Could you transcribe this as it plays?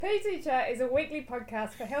Poo Teacher is a weekly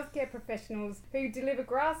podcast for healthcare professionals who deliver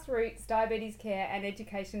grassroots diabetes care and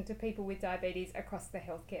education to people with diabetes across the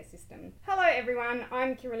healthcare system. Hello everyone,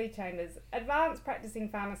 I'm Kirralie Chambers, advanced practicing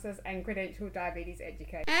pharmacist and credentialed diabetes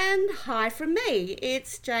educator. And hi from me,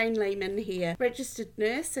 it's Jane Lehman here, registered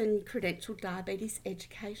nurse and credentialed diabetes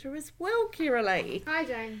educator as well, Kirralie. Hi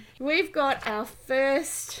Jane. We've got our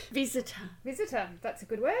first visitor. Visitor, that's a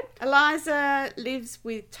good word. Eliza lives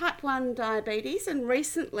with type 1 diabetes and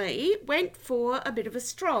recently went for a bit of a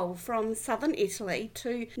stroll from southern Italy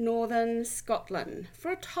to northern Scotland for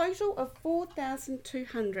a total of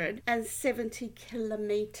 4,270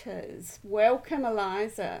 kilometres. Welcome,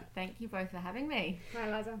 Eliza. Thank you both for having me. Hi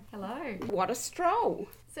Eliza. Hello. What a stroll.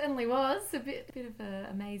 Certainly was a bit of an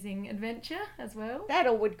amazing adventure as well. That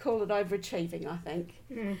or would call it overachieving, I think.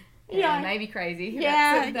 Yeah, maybe crazy.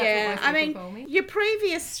 Yeah, that's what most people call me. Your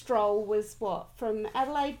previous stroll was what, from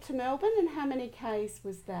Adelaide to Melbourne, and how many k's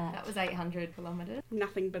was that? That was 800 kilometres.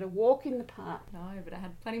 Nothing but a walk in the park. No, but I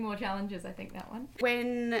had plenty more challenges, I think, that one.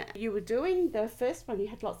 When you were doing the first one, you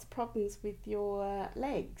had lots of problems with your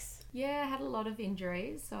legs. Yeah, I had a lot of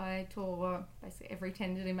injuries. So I tore basically every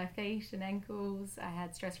tendon in my feet and ankles. I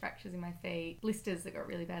had stress fractures in my feet, blisters that got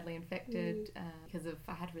really badly infected because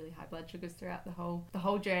I had really high blood sugars throughout the whole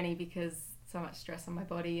journey because so much stress on my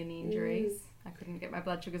body and the injuries. I couldn't get my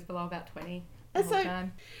blood sugars below about 20 the whole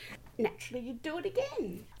time. Naturally, you'd do it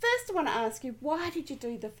again. First, I want to ask you, why did you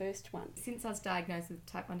do the first one? Since I was diagnosed with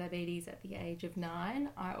type 1 diabetes at the age of 9,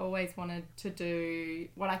 I always wanted to do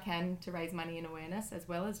what I can to raise money and awareness, as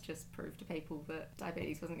well as just prove to people that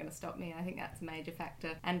diabetes wasn't going to stop me. I think that's a major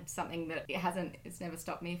factor and something that it's never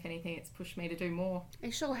stopped me. If anything, it's pushed me to do more.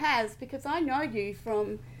 It sure has, because I know you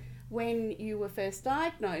from when you were first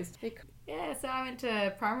diagnosed. Yeah, so I went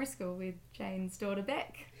to primary school with Jane's daughter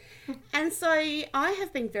Beck. And so I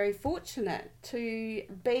have been very fortunate to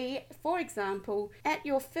be, for example, at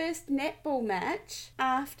your first netball match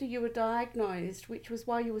after you were diagnosed, which was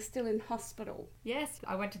while you were still in hospital. Yes,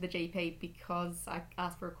 I went to the GP because I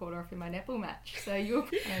asked for a quarter off in my netball match. So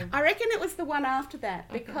I reckon it was the one after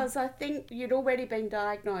that, because I think you'd already been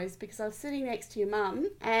diagnosed, because I was sitting next to your mum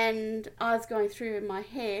and I was going through in my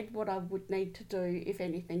head what I would need to do if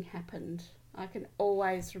anything happened. I can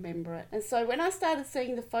always remember it. And so when I started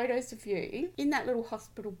seeing the photos of you in that little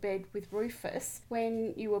hospital bed with Rufus,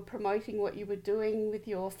 when you were promoting what you were doing with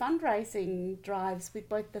your fundraising drives with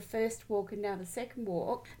both the first walk and now the second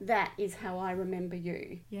walk, that is how I remember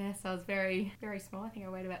you. Yes, I was very, very small. I think I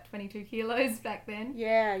weighed about 22 kilos back then.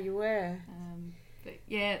 Yeah, you were. But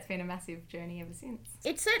yeah, it's been a massive journey ever since.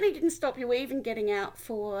 It certainly didn't stop you even getting out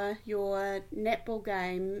for your netball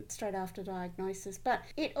game straight after diagnosis, but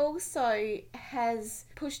it also has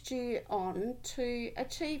pushed you on to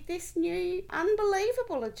achieve this new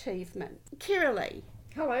unbelievable achievement. Kirralie.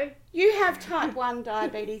 Hello. You have type 1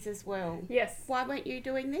 diabetes as well. Yes. Why weren't you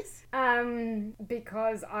doing this?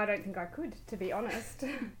 Because I don't think I could, to be honest.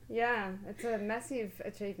 Yeah, it's a massive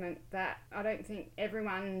achievement that I don't think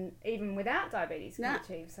everyone, even without diabetes, can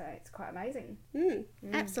achieve, so it's quite amazing.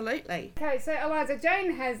 Absolutely. Okay, so Eliza,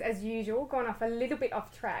 Jane has, as usual, gone off a little bit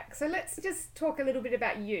off track. So let's just talk a little bit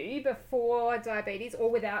about you before diabetes or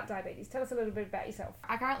without diabetes. Tell us a little bit about yourself.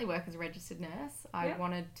 I currently work as a registered nurse. I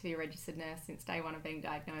wanted to be a registered nurse since day one of being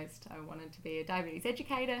diagnosed. I wanted to be a diabetes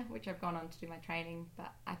educator, which I've gone on to do my training,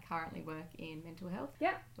 but I currently work in mental health,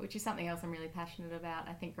 which is something else I'm really passionate about.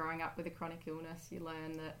 I think growing up with a chronic illness, you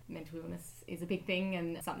learn that mental illness is a big thing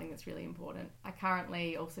and something that's really important. I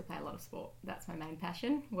currently also play a lot of sport. That's my main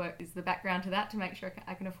passion. Work is the background to that to make sure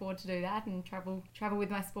I can afford to do that and travel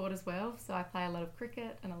with my sport as well. So I play a lot of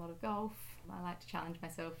cricket and a lot of golf. I like to challenge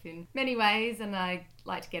myself in many ways, and I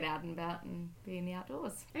like to get out and about and be in the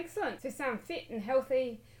outdoors. Excellent. So you sound fit and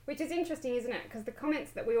healthy, which is interesting, isn't it? Because the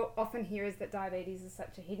comments that we often hear is that diabetes is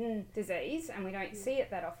such a hidden disease and we don't see it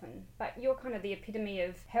that often. But you're kind of the epitome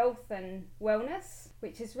of health and wellness,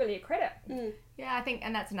 which is really a credit. Yeah, I think,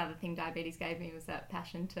 and that's another thing diabetes gave me, was that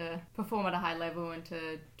passion to perform at a high level and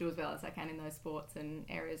to do as well as I can in those sports and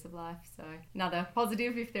areas of life. So another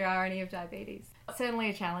positive if there are any of diabetes. Certainly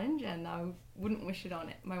a challenge, and I wouldn't wish it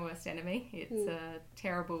on my worst enemy. It's a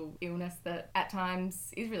terrible illness that at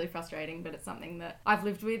times is really frustrating, but it's something that I've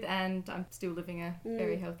lived with and I'm still living a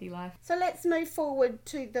very healthy life. So let's move forward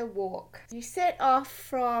to the walk. You set off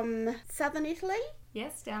from southern Italy?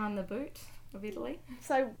 Yes, down on the boot of Italy.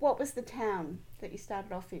 So what was the town that you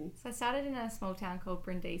started off in? So I started in a small town called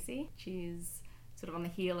Brindisi, which is sort of on the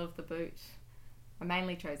heel of the boot. I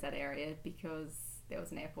mainly chose that area because there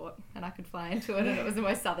was an airport and I could fly into it, and it was the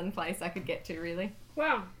most southern place I could get to, really.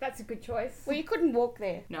 Wow, that's a good choice. Well, you couldn't walk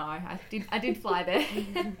there. No, I did fly there.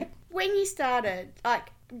 When you started, like,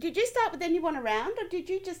 Did you start with anyone around, or did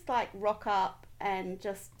you just like rock up and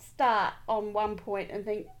just start on one point and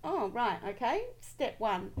think, oh, right, okay, step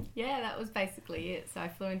one? Yeah, that was basically it. So I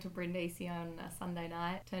flew into Brindisi on a Sunday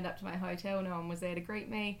night, turned up to my hotel, no one was there to greet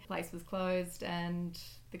me, the place was closed, and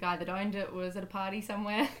the guy that owned it was at a party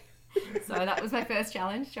somewhere. So that was my first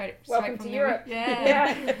challenge, straight Welcome from to Europe.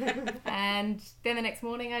 Yeah. And then the next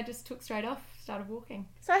morning I just took straight off, started walking.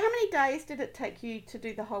 So how many days did it take you to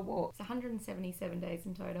do the whole walk? It's 177 days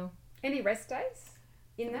in total. Any rest days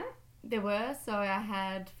in that? There were, so I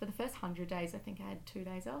had, for the first 100 days, I think I had 2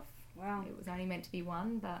 days off. Wow. It was only meant to be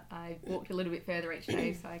one, but I walked a little bit further each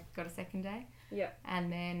day, so I got a second day. Yeah. And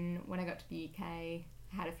then when I got to the UK,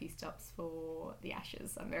 I had a few stops for the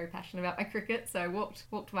Ashes. I'm very passionate about my cricket, so I walked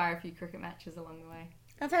via a few cricket matches along the way.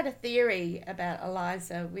 I've had a theory about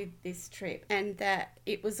Eliza with this trip, and that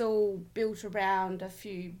it was all built around a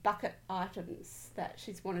few bucket items that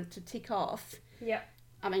she's wanted to tick off. Yeah.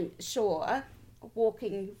 I mean, sure,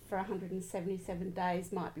 walking for 177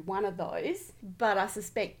 days might be one of those, but I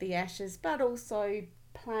suspect the Ashes, but also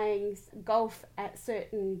playing golf at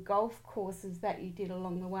certain golf courses that you did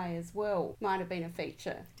along the way as well might have been a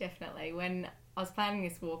feature. Definitely. When I was planning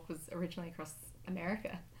this walk was originally across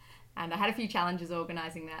America, and I had a few challenges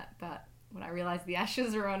organising that, but when I realised the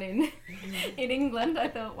Ashes were on in England, I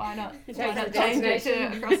thought, why not change it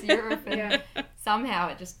to across Europe? And somehow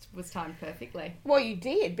it just was timed perfectly. Well, you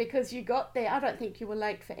did, because you got there. I don't think you were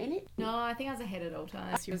late for any. No, I think I was ahead at all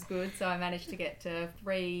times. It was good, so I managed to get to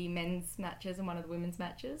 3 men's matches and one of the women's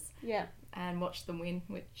matches. Yeah. And watch them win,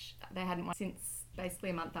 which they hadn't won since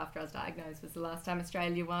basically a month after I was diagnosed. Was the last time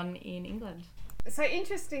Australia won in England. So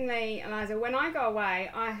interestingly, Eliza, when I go away,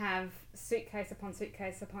 I have suitcase upon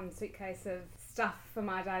suitcase upon suitcase of stuff for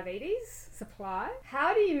my diabetes, supply.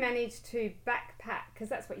 How do you manage to backpack? Because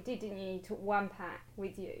that's what you did, didn't you? You took one pack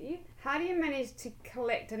with you. How do you manage to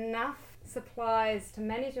collect enough supplies to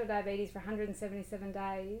manage your diabetes for 177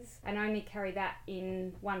 days and only carry that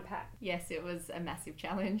in one pack? Yes, it was a massive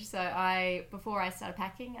challenge. So before I started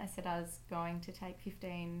packing, I said I was going to take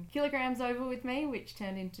 15 kilograms over with me, which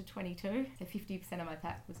turned into 22. So 50% of my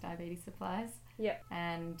pack was diabetes supplies. Yep.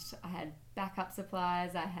 And I had backup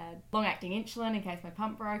supplies. I had long-acting insulin in case my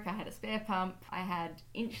pump broke. I had a spare pump. I had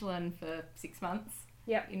insulin for 6 months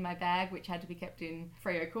in my bag, which had to be kept in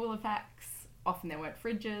Freo cooler packs. Often there weren't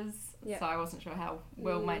fridges, so I wasn't sure how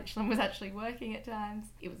well my insulin was actually working at times.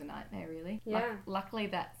 It was a nightmare, really. Yeah. Luckily,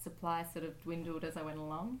 that supply sort of dwindled as I went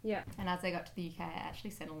along. Yeah. And as I got to the UK, I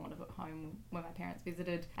actually sent a lot of it home when my parents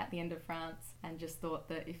visited at the end of France, and just thought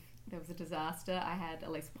that if there was a disaster, I had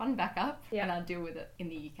at least one backup, and I'd deal with it in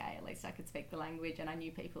the UK. At least I could speak the language, and I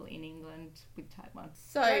knew people in England with type 1.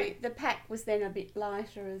 So the pack was then a bit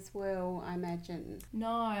lighter as well, I imagine.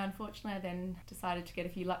 No, unfortunately I then decided to get a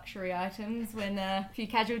few luxury items, when a few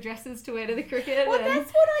casual dresses to wear to the cricket. Well,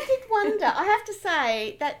 that's what I did wonder. I have to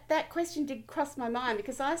say that question did cross my mind,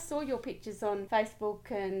 because I saw your pictures on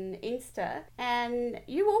Facebook and Insta, and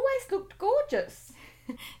you always looked gorgeous.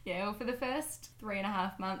 Yeah, well, for the first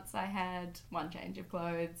 3.5 months I had one change of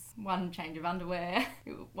clothes, one change of underwear.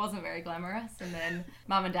 It wasn't very glamorous, and then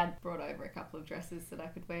Mum and Dad brought over a couple of dresses that I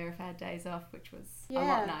could wear if I had days off, which was a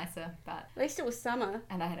lot nicer. But at least it was summer.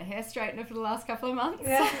 And I had a hair straightener for the last couple of months.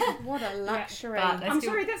 Yeah. What a luxury. I'm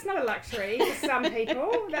sorry, that's not a luxury for some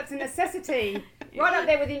people. That's a necessity. Right up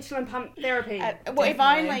there with insulin pump therapy. Well, if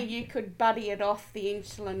only you could buddy it off the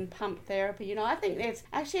insulin pump therapy. You know, I think there's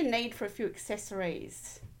actually a need for a few accessories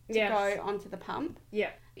to go onto the pump. Yeah.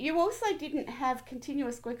 You also didn't have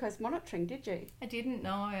continuous glucose monitoring, did you? I didn't,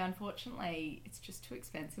 no. Unfortunately, it's just too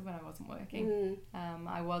expensive when I wasn't working.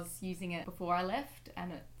 I was using it before I left,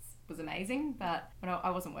 and it was amazing, but when I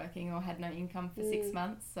wasn't working or had no income for 6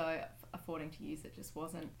 months, so affording to use it just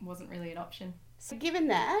wasn't really an option. So given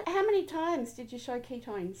that, how many times did you show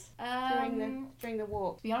ketones during the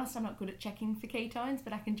walk? To be honest, I'm not good at checking for ketones,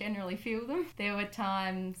 but I can generally feel them. There were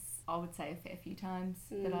times, I would say a fair few times,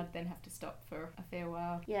 that I'd then have to stop for a fair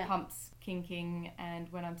while. Yeah. Pumps kinking,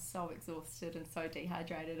 and when I'm so exhausted and so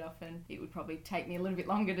dehydrated, often it would probably take me a little bit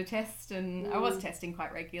longer to test, and I was testing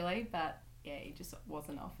quite regularly, but yeah, it just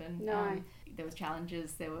wasn't often. No. There was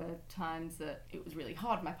challenges. There were times that it was really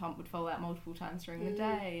hot. My pump would fall out multiple times during the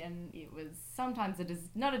day, and it was sometimes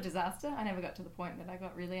not a disaster. I never got to the point that I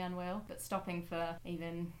got really unwell, but stopping for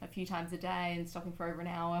even a few times a day and stopping for over an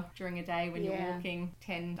hour during a day when you're walking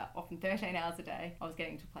 10, often 13 hours a day, I was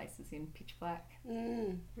getting to places in pitch black.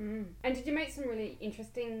 And did you meet some really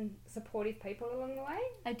interesting, supportive people along the way?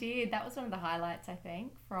 I did. That was one of the highlights, I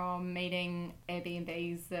think, from meeting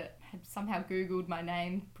Airbnbs that had somehow Googled my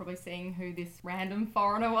name, probably seeing who this random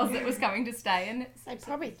foreigner was that was coming to stay in. They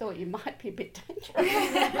probably thought you might be a bit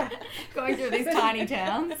dangerous. Going through these tiny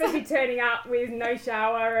towns. Especially turning up with no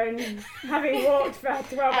shower and having walked for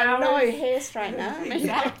 12 and hours. no hair straightener.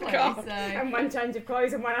 Exactly. So, And one change of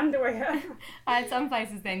clothes and one underwear. I had some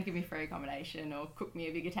places then give me free accommodation or cook me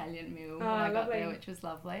a big Italian meal when I got there, which was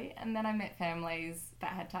lovely. And then I met families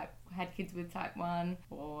that had kids with type 1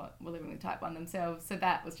 or were living with type 1 themselves. So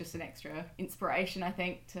that was just an extra inspiration, I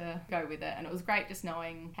think, to go with it. And it was great just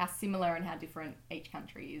knowing how similar and how different each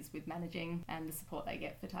country is with managing and the support they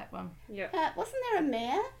get for type 1. Yeah. Wasn't there a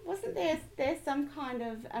mayor? Wasn't there some kind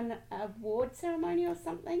of an award ceremony or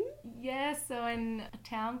something? Yeah, so in a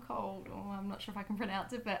town called, I'm not sure if I can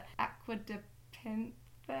pronounce it, but Acqua di Pente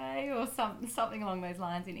or something along those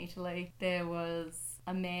lines in Italy, there was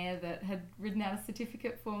a mayor that had written out a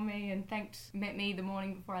certificate for me and met me the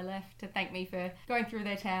morning before I left to thank me for going through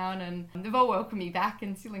their town, and they've all welcomed me back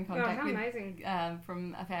and still in contact with amazing.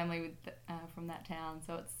 From a family from that town.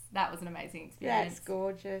 So that was an amazing experience. That's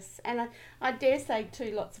gorgeous. And I dare say too,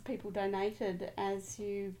 lots of people donated as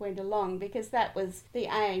you went along, because that was the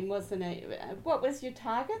aim, wasn't it? What was your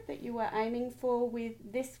target that you were aiming for with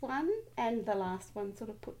this one and the last one sort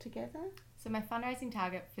of put together? So my fundraising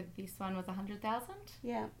target for this one was 100,000.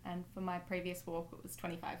 Yeah. And for my previous walk, it was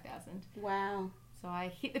 25,000. Wow. So I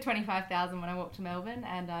hit the 25,000 when I walked to Melbourne,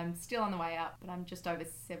 and I'm still on the way up, but I'm just over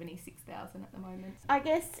 76,000 at the moment. I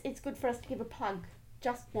guess it's good for us to give a plug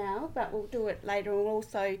just now, but we'll do it later. We'll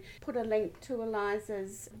also put a link to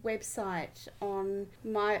Eliza's website on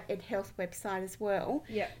my Ed Health website as well.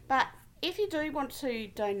 Yeah. But if you do want to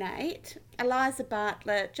donate, Eliza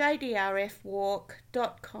Bartlett,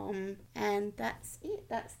 jdrfwalk.com, and that's it.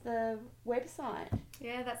 That's the website.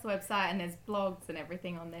 Yeah, that's the website, and there's blogs and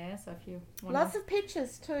everything on there. So if you want Lots of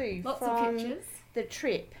pictures too. Lots from of pictures. The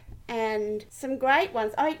trip. And some great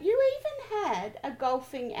ones. Oh, you even had a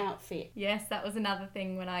golfing outfit. Yes, that was another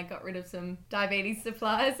thing when I got rid of some diabetes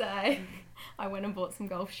supplies. I went and bought some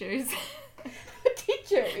golf shoes. Did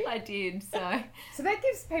you? I did, so that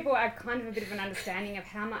gives people a kind of a bit of an understanding of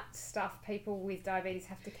how much stuff people with diabetes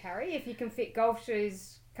have to carry. If you can fit golf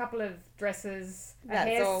shoes, a couple of dresses, a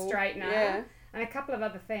hair straightener, and a couple of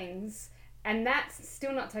other things, and that's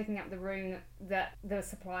still not taking up the room that the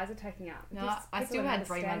supplies are taking up. No, I still had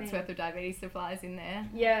 3 months worth of diabetes supplies in there.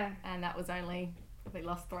 Yeah. And that was only probably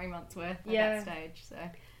lost 3 months worth at that stage. So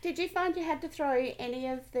did you find you had to throw any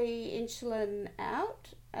of the insulin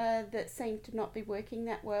out that seemed to not be working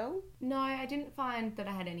that well? No, I didn't find that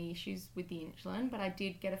I had any issues with the insulin, but I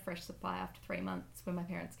did get a fresh supply after 3 months when my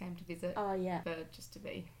parents came to visit. Oh, yeah. Just to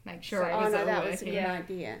make sure it was all that working. was a good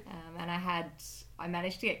idea. And I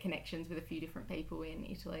managed to get connections with a few different people in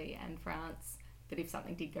Italy and France that if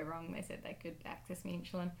something did go wrong, they said they could access me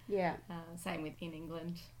insulin. Yeah. Same with in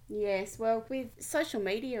England. Yes, well, with social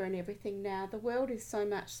media and everything now, the world is so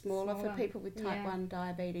much smaller for people with type 1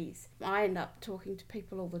 diabetes. I end up talking to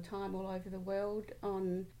people all the time all over the world.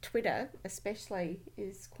 On Twitter especially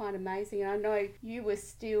is quite amazing. And I know you were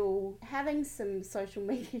still having some social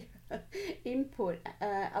media input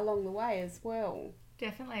along the way as well.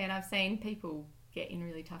 Definitely, and I've seen people get in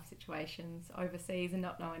really tough situations overseas and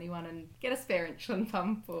not know anyone and get a spare insulin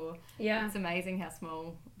pump, or it's amazing how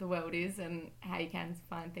small the world is and how you can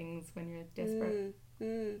find things when you're desperate.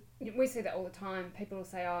 We see that all the time. People will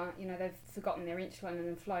say, they've forgotten their insulin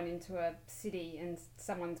and flown into a city and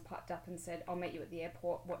someone's piped up and said, I'll meet you at the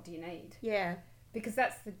airport, what do you need? Yeah. Because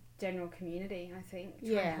that's the general community, I think,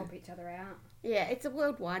 trying to help each other out. Yeah, it's a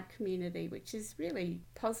worldwide community, which is really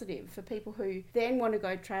positive for people who then want to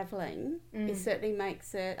go travelling. It certainly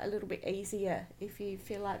makes it a little bit easier if you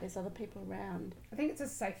feel like there's other people around. I think it's a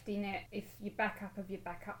safety net if your backup of your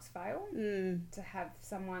backups fail, to have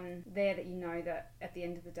someone there that you know that at the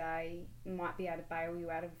end of the day might be able to bail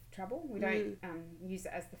you out of trouble. We don't use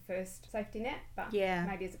it as the first safety net, but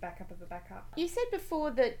maybe as a backup of a backup. You said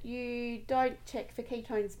before that you don't check for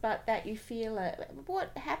ketones, but that you feel it.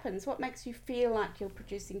 What happens? What makes you feel like you're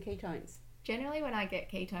producing ketones? Generally, when I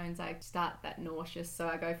get ketones, I start that nauseous. So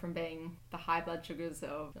I go from being the high blood sugars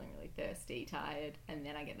of feeling really thirsty, tired, and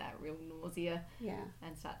then I get that real nausea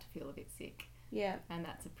and start to feel a bit sick. Yeah. And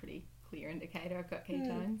that's a pretty clear indicator I've got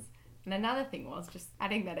ketones. And another thing was just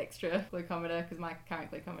adding that extra glucometer, because my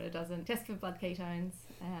current glucometer doesn't test for blood ketones.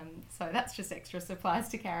 So that's just extra supplies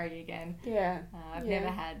to carry again. Yeah. I've never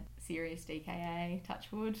had serious DKA,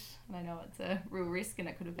 touch wood, and I know it's a real risk and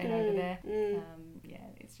it could have been over there.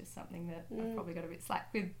 It's just something that I've probably got a bit slack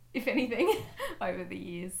with, if anything, over the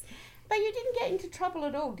years. But you didn't get into trouble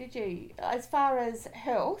at all, did you? As far as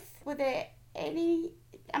health, were there any...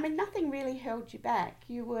 I mean, nothing really held you back.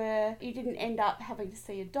 You didn't end up having to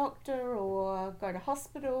see a doctor or go to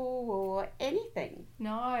hospital or anything.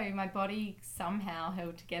 No, my body somehow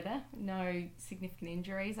held together. No significant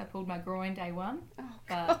injuries. I pulled my groin day one. Oh,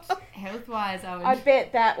 but God. Health-wise, I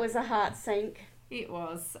bet that was a heart sink. It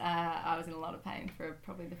was. I was in a lot of pain for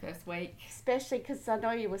probably the first week. Especially because I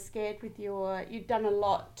know you were scared with you'd done a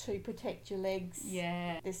lot to protect your legs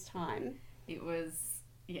this time. It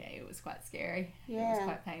was quite scary. Yeah. It was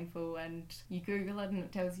quite painful, and you Google it and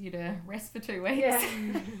it tells you to rest for 2 weeks.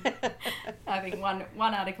 Yeah. I think one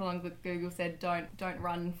article on Google said don't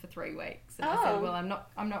run for 3 weeks. And I said, well,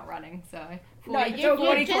 I'm not running, so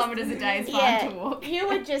 40 kilometres a day is fine to walk. You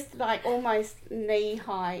were just like almost knee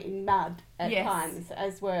high in mud at times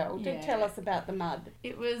as well. Do tell us about the mud.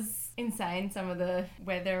 It was insane, some of the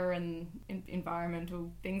weather and environmental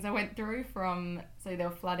things I went through so there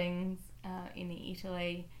were floodings in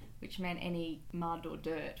Italy, which meant any mud or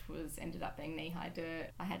dirt ended up being knee-high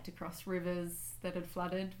dirt. I had to cross rivers that had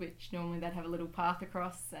flooded, which normally they'd have a little path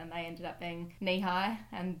across, and they ended up being knee-high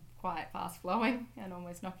and quite fast-flowing and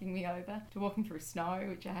almost knocking me over. To walking through snow,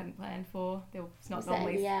 which I hadn't planned for. Was that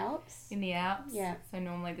in the Alps? In the Alps. Yeah. So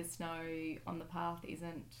normally the snow on the path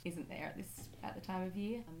isn't there at the time of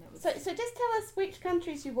year. So just tell us which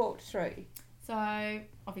countries you walked through. So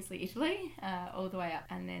obviously Italy, all the way up,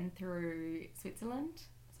 and then through Switzerland.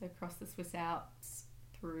 So across the Swiss Alps,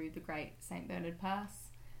 through the Great St. Bernard Pass,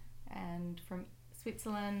 and from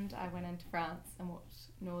Switzerland I went into France and walked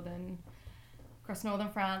across northern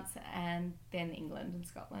France, and then England and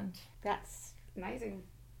Scotland. That's amazing.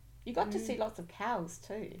 You got to see lots of cows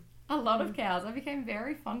too. A lot of cows. I became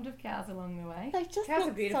very fond of cows along the way. They just cows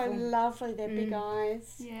look so lovely. They're big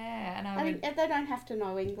eyes. Yeah, and they don't have to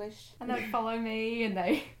know English. And they would follow me,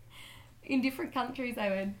 and in different countries they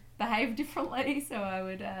would behave differently, so I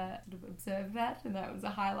would observe that, and that was a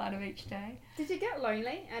highlight of each day. Did you get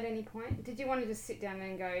lonely at any point? Did you want to just sit down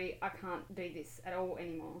and go, I can't do this at all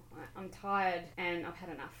anymore? I'm tired and I've had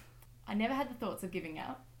enough. I never had the thoughts of giving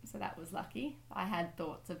up, so that was lucky. I had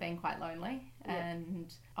thoughts of being quite lonely,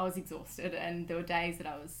 and I was exhausted, and there were days that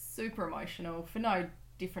I was super emotional for no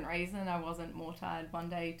different reason. I wasn't more tired one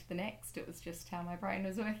day to the next. It was just how my brain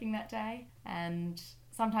was working that day. And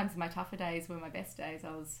sometimes my tougher days were my best days.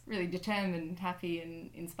 I was really determined, happy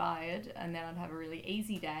and inspired, and then I'd have a really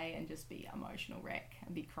easy day and just be an emotional wreck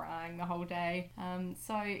and be crying the whole day.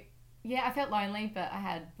 I felt lonely, but I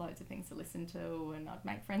had loads of things to listen to, and I'd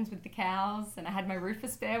make friends with the cows, and I had my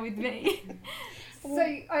Rufus bear with me.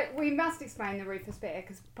 So we must explain the Rufus bear,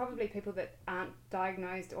 because probably people that aren't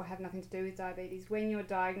diagnosed or have nothing to do with diabetes, when you're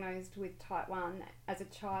diagnosed with type 1 as a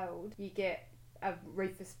child, you get a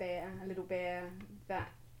Rufus bear, a little bear that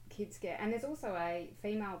kids get, and there's also a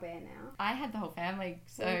female bear now. I had the whole family,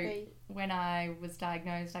 so when I was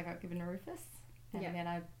diagnosed I got given a Rufus, and then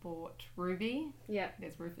I bought Ruby. Yeah.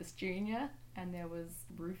 There's Rufus Jr. and there was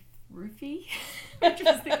Roofy, which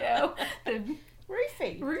was the girl.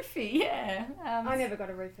 Roofy, yeah. I never got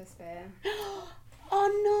a Rufus bear.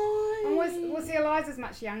 Oh no! And was Eliza's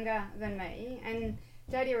much younger than me, and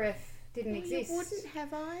JDRF didn't exist. You wouldn't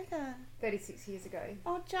have either. 36 years ago.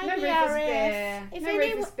 Oh, JDRF. No Rufus bear.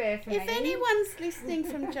 Rufus bear for me. If anyone's listening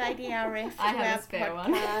from JDRF to our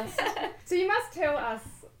podcast. So you must tell us,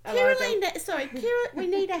 we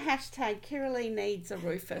need a hashtag. Kiralee needs a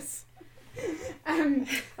Rufus.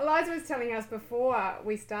 Eliza was telling us before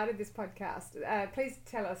we started this podcast, please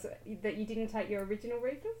tell us that you didn't take your original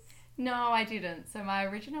Rufus? No, I didn't. So my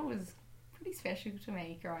original was pretty special to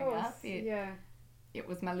me growing up. It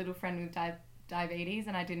was my little friend with diabetes,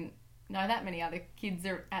 and I didn't know that many other kids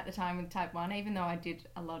at the time with type 1, even though I did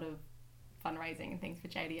a lot of fundraising and things for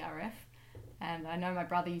JDRF. And I know my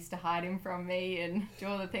brother used to hide him from me and do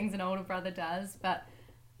all the things an older brother does, but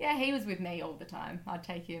yeah, he was with me all the time. I'd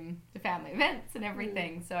take him to family events and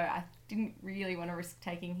everything, so I didn't really want to risk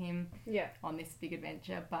taking him on this big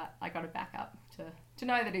adventure, but I got a backup to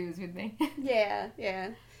know that he was with me.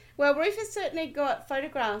 Yeah. Well, Rufus certainly got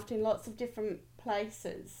photographed in lots of different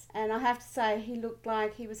places, and I have to say he looked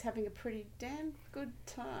like he was having a pretty damn good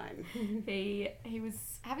time. He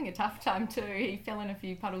was having a tough time too. He fell in a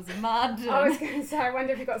few puddles of mud. I was going to say, I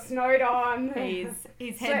wonder if he got snowed on.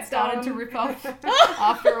 His head started to rip off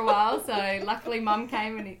after a while, so luckily Mum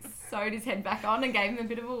came and sewed his head back on and gave him a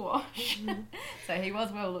bit of a wash. So he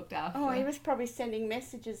was well looked after. Oh, he was probably sending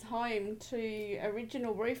messages home to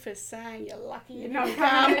original Rufus saying, "You're lucky you're Not not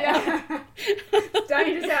coming come." It's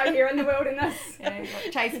dangerous out here in the wilderness. Yeah, he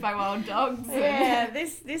got chased by wild dogs. Yeah,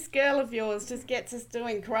 this girl of yours just gets us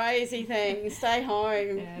doing crazy things. Stay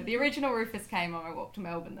home. Yeah, the original Rufus came on my walk to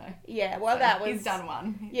Melbourne though. Yeah, well, So that was... he's done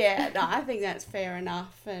one. Yeah, no, I think that's fair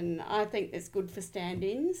enough, and I think it's good for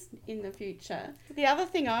stand-ins in the future. The other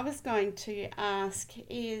thing I was going to ask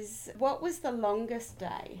is, what was the longest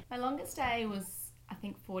day? My longest day was, I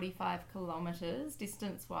think, 45 kilometres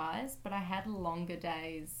distance-wise, but I had longer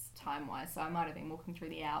days time-wise, so I might have been walking through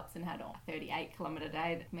the Alps and had a 38 kilometre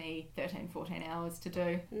day that took me 13-14 hours to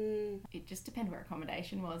do. It just depended where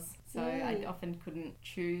accommodation was, so I often couldn't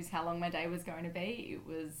choose how long my day was going to be. It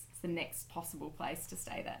was the next possible place to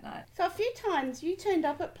stay that night. So a few times you turned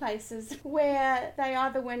up at places where they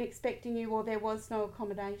either weren't expecting you or there was no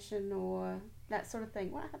accommodation or that sort of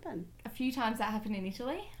thing. What happened? A few times that happened in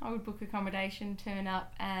Italy. I would book accommodation, turn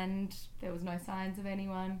up, and there was no signs of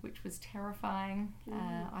anyone, which was terrifying.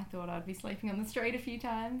 I thought I'd be sleeping on the street a few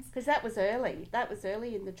times. Because that was early. That was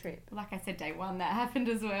early in the trip. Like I said, day one, that happened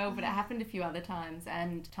as well, but it happened a few other times,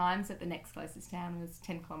 and times that the next closest town was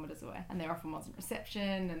 10 kilometres away, and there often wasn't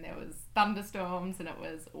reception, and there was thunderstorms, and it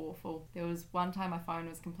was awful. There was one time my phone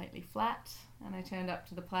was completely flat, and I turned up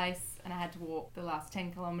to the place and I had to walk the last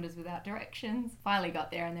 10 kilometres without directions. Finally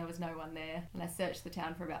got there and there was no one there, and I searched the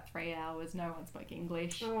town for about 3 hours. No one spoke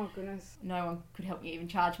English. Oh, goodness. No one could help me even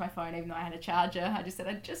charge my phone, even though I had a charger. I just said,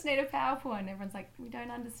 I just need a power point. Everyone's like, we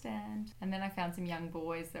don't understand. And then I found some young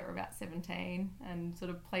boys that were about 17 and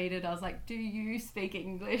sort of pleaded. I was like, do you speak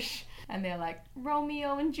English? And they're like,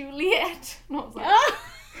 Romeo and Juliet. And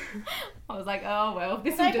I was like, oh well,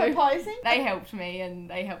 this will do. Were they proposing? They helped me, and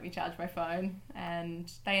they helped me charge my phone, and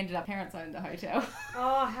they ended up, parents owned the hotel.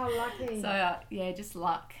 Oh, how lucky. So yeah, just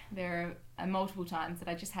luck. There are multiple times that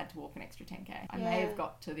I just had to walk an extra 10k. I may have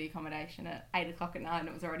got to the accommodation at 8 o'clock at night and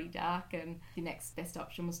it was already dark, and the next best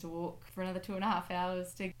option was to walk for another 2.5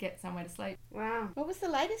 hours to get somewhere to sleep. Wow. What was the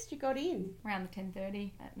latest you got in? Around the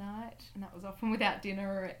 10:30 at night, and that was often without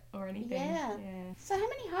dinner or anything. Yeah. So how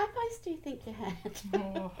many hypos do you think you had?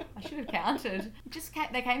 Oh, I should have counted.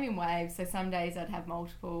 They came in waves, so some days I'd have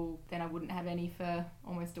multiple, then I wouldn't have any for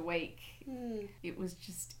almost a week. It was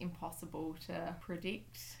just impossible to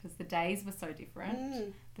predict because the days were so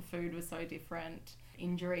different, the food was so different,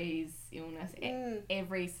 injuries, illness,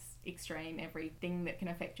 every extreme, everything that can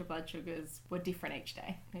affect your blood sugars were different each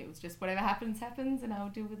day. It was just whatever happens, and I'll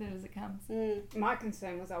deal with it as it comes. My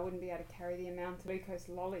concern was I wouldn't be able to carry the amount of glucose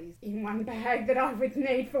lollies in one bag that I would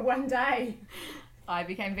need for one day. I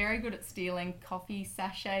became very good at stealing coffee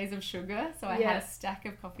sachets of sugar, so I had a stack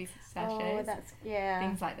of coffee sachets.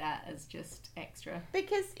 Things like that as just extra.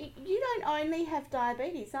 Because you don't only have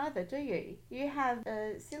diabetes either, do you? You have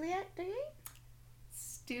celiac, do you?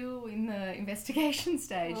 Still in the investigation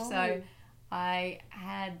stage. So I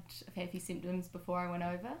had a fair few symptoms before I went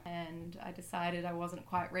over, and I decided I wasn't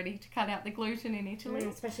quite ready to cut out the gluten in Italy.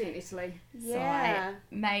 Especially in Italy. Yeah.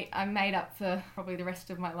 So I made up for probably the rest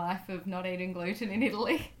of my life of not eating gluten in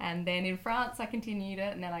Italy. And then in France I continued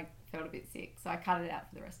it, and then I felt a bit sick, so I cut it out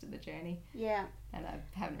for the rest of the journey. Yeah. And I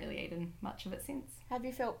haven't really eaten much of it since. Have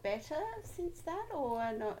you felt better since that,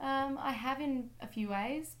 or not? I have in a few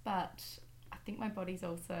ways, but I think my body's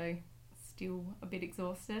also still a bit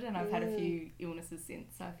exhausted, and I've had a few illnesses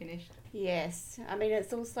since I finished. Yes, I mean,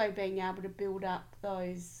 it's also being able to build up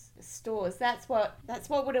those stores. That's what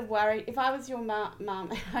would have worried. If I was your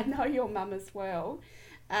mum, I know your mum as well,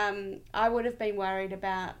 I would have been worried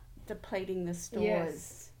about depleting the stores.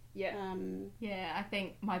 Yes. Yeah. Yeah, I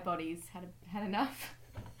think my body's had enough.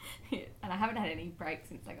 And I haven't had any breaks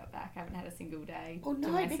since I got back. I haven't had a single day. Well,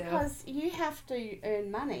 no, because you have to earn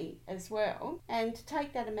money as well, and to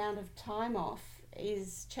take that amount of time off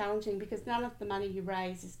is challenging because none of the money you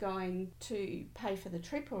raise is going to pay for the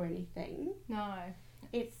trip or anything. No.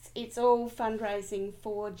 It's all fundraising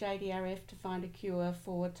for JDRF to find a cure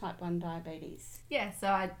for type 1 diabetes. Yeah, so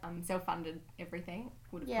I self-funded everything.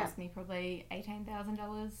 Would have cost me probably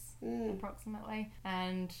 $18,000 approximately,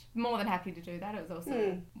 and more than happy to do that. It was also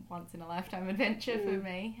a once-in-a-lifetime adventure for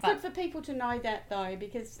me. It's good for people to know that though,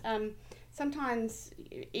 because sometimes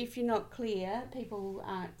if you're not clear, people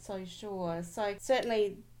aren't so sure. So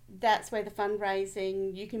certainly that's where the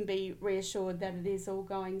fundraising, you can be reassured that it is all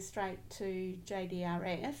going straight to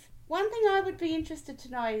JDRF. One thing I would be interested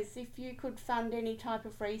to know is if you could fund any type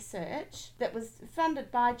of research that was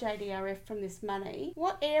funded by JDRF from this money,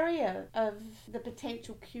 what area of the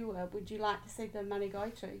potential cure would you like to see the money go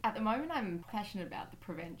to? At the moment, I'm passionate about the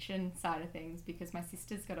prevention side of things because my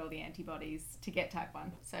sister's got all the antibodies to get type 1.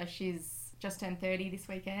 So she's just turned 30 this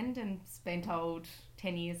weekend and's been told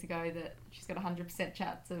 10 years ago that she's got a 100%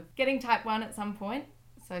 chance of getting type 1 at some point.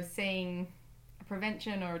 So seeing a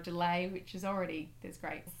prevention or a delay, which is already, there's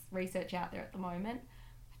great research out there at the moment.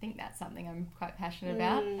 I think that's something I'm quite passionate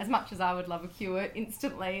about. As much as I would love a cure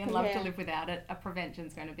instantly and love to live without it, a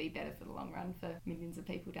prevention's going to be better for the long run for millions of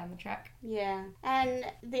people down the track. Yeah. And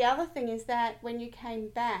the other thing is that when you came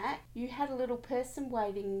back, you had a little person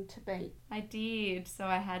waiting to meet. I did. So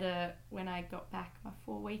I had when I got back, my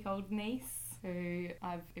 4-week-old niece, who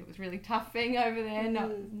it was really tough being over there,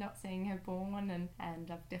 not seeing her born,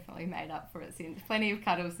 and I've definitely made up for it since. Plenty of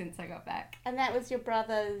cuddles since I got back. And that was your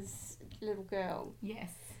brother's little girl?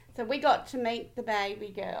 Yes. So we got to meet the baby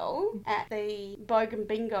girl at the Bogan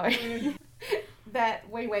Bingo that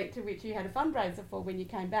we went to, which you had a fundraiser for when you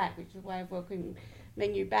came back, which is a way of welcoming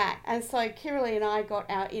you back. And so Kiralee and I got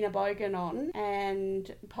our inner bogan on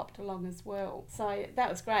and popped along as well. So that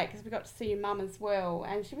was great because we got to see your mum as well,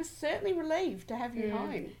 and she was certainly relieved to have you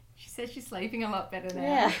home. She says she's sleeping a lot better now.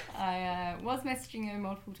 Yeah. I was messaging her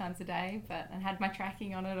multiple times a day, and had my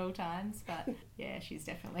tracking on at all times. But yeah, she's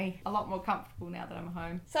definitely a lot more comfortable now that I'm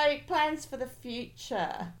home. So plans for the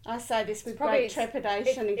future. I say this with great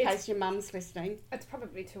trepidation in case your mum's listening. It's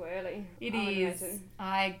probably too early. It is.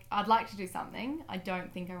 I'd like to do something. I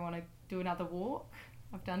don't think I want to do another walk.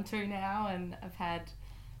 I've done 2 now, and I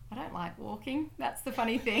don't like walking. That's the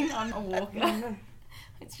funny thing. I'm a walker.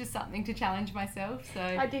 It's just something to challenge myself. So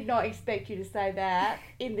I did not expect you to say that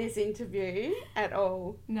in this interview at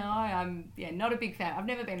all. No, I'm not a big fan. I've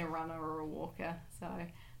never been a runner or a walker, so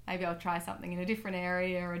maybe I'll try something in a different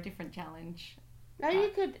area or a different challenge. Maybe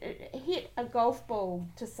you could hit a golf ball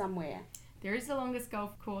to somewhere. There is the longest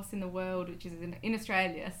golf course in the world, which is in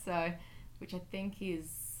Australia, which I think is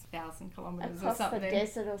 1,000 kilometres or something. Across the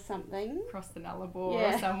desert or something. Across the Nullarbor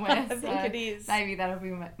or somewhere. I think it is. Maybe that'll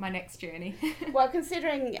be my next journey. Well,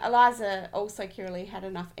 considering Eliza, also Kiralee, had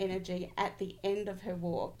enough energy at the end of her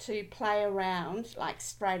walk to play around, like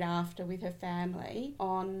straight after with her family,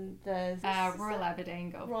 on the... Royal Aberdeen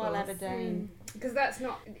golf course. Royal Aberdeen. Because that's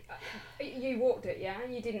not... You walked it, yeah?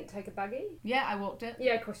 You didn't take a buggy? Yeah, I walked it.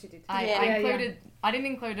 Yeah, of course you did. I didn't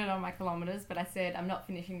include it on my kilometres, but I said I'm not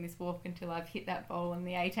finishing this walk until I've hit that ball in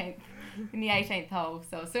the 18th hole.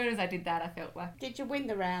 So as soon as I did that, I felt like... Did you win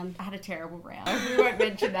the round? I had a terrible round. We won't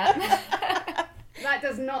mention that. That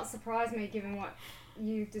does not surprise me, given what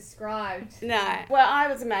you've described. No. Well, I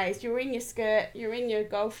was amazed. You were in your skirt, you're in your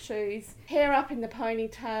golf shoes, hair up in the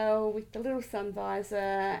ponytail with the little sun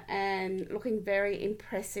visor, and looking very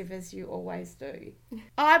impressive as you always do.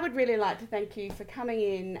 I would really like to thank you for coming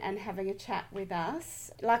in and having a chat with us.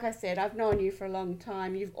 Like I said, I've known you for a long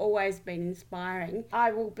time. You've always been inspiring.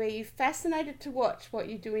 I will be fascinated to watch what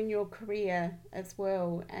you do in your career as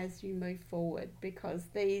well as you move forward, because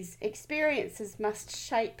these experiences must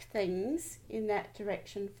shape things in that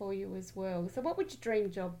direction for you as well. So what would your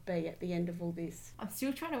dream job be at the end of all this? I'm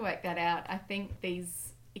still trying to work that out. I think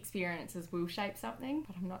these experiences will shape something,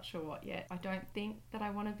 but I'm not sure what yet. I don't think that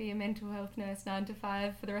I want to be a mental health nurse 9 to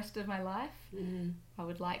 5 for the rest of my life. I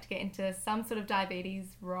would like to get into some sort of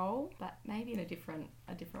diabetes role, but maybe in a different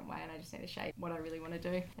way, and I just need to shape what I really want to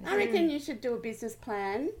do. I reckon you should do a business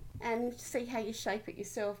plan and see how you shape it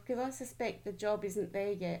yourself, because I suspect the job isn't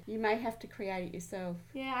there yet. You may have to create it yourself.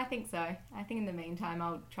 Yeah, I think so. I think in the meantime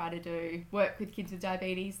I'll try to do work with kids with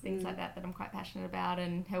diabetes, things like that I'm quite passionate about,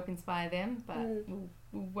 and help inspire them, but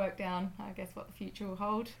we'll work down, I guess, what the future will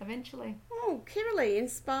hold eventually. Oh, Kiralee,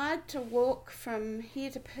 inspired to walk from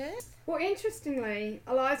here to Perth? Well, interestingly,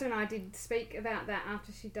 Eliza and I did speak about that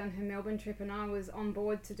after she'd done her Melbourne trip, and I was on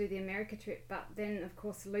board to do the America trip, but then, of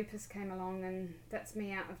course, lupus came along, and that's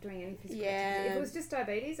me out of doing any physical activity. If it was just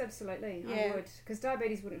diabetes, absolutely, I would, because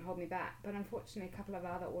diabetes wouldn't hold me back, but unfortunately a couple of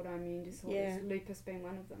other autoimmune disorders, lupus being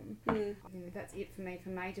one of them. That's it for me for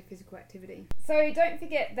major physical activity. So don't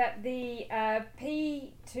forget that the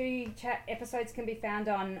P2 chat episodes can be found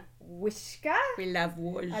on Whooshkaa. We love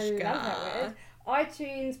Whooshkaa. I love that word.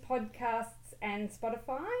 iTunes, podcasts, and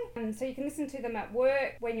Spotify. So you can listen to them at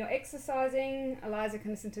work, when you're exercising. Eliza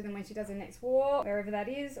can listen to them when she does her next walk, wherever that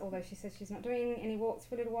is, although she says she's not doing any walks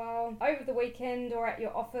for a little while. Over the weekend or at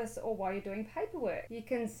your office or while you're doing paperwork. You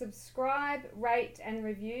can subscribe, rate and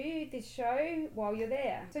review this show while you're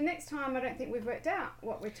there. So next time, I don't think we've worked out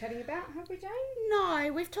what we're chatting about, have we, Jane?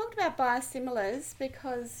 No, we've talked about biosimilars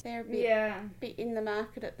because they're a bit in the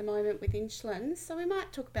market at the moment with insulin, so we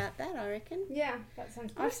might talk about that, I reckon. Yeah, that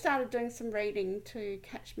sounds good. I've started doing some reading to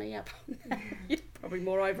catch me up on that. You're probably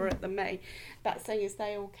more over it than me, but seeing as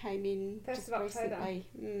they all came in just recently.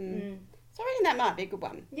 So I reckon that might be a good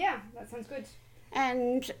one. Yeah, that sounds good.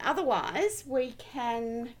 And otherwise, we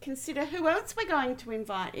can consider who else we're going to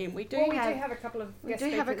invite in. We do have a couple of guest speakers. We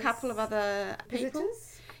do have a couple of other people.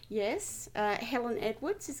 Visitors. Yes, Helen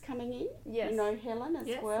Edwards is coming in. Yes. You know Helen as well.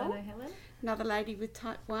 Yes, I know Helen. Another lady with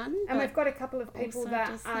type 1. And we've got a couple of people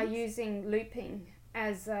that are using looping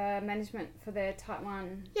as management for their type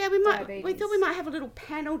 1 diabetes. We thought we might have a little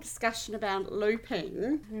panel discussion about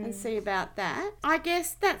looping and see about that. I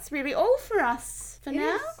guess that's really all for us for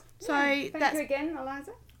now. So thank you again,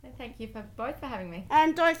 Eliza. Thank you both for having me.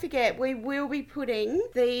 And don't forget, we will be putting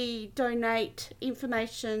the donate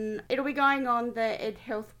information. It'll be going on the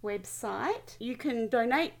EdHealth website. You can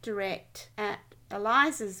donate direct at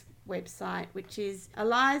Eliza's website, which is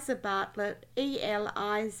Eliza Bartlett,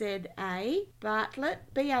 ELIZA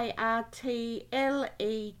Bartlett, BARTLETT,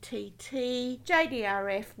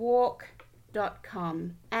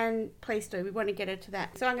 JDRFwalk.com. And please do, we want to get her to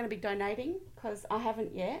that. So I'm going to be donating because I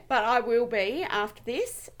haven't yet, but I will be after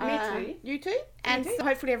this. Me too. You too. And so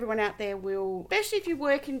hopefully everyone out there will, especially if you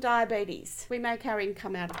work in diabetes, we make our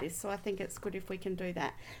income out of this, so I think it's good if we can do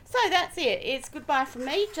that. So that's it. It's goodbye from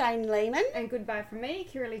me, Jane Lehman. And goodbye from me,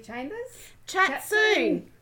 Kiralee Chambers. Chat soon.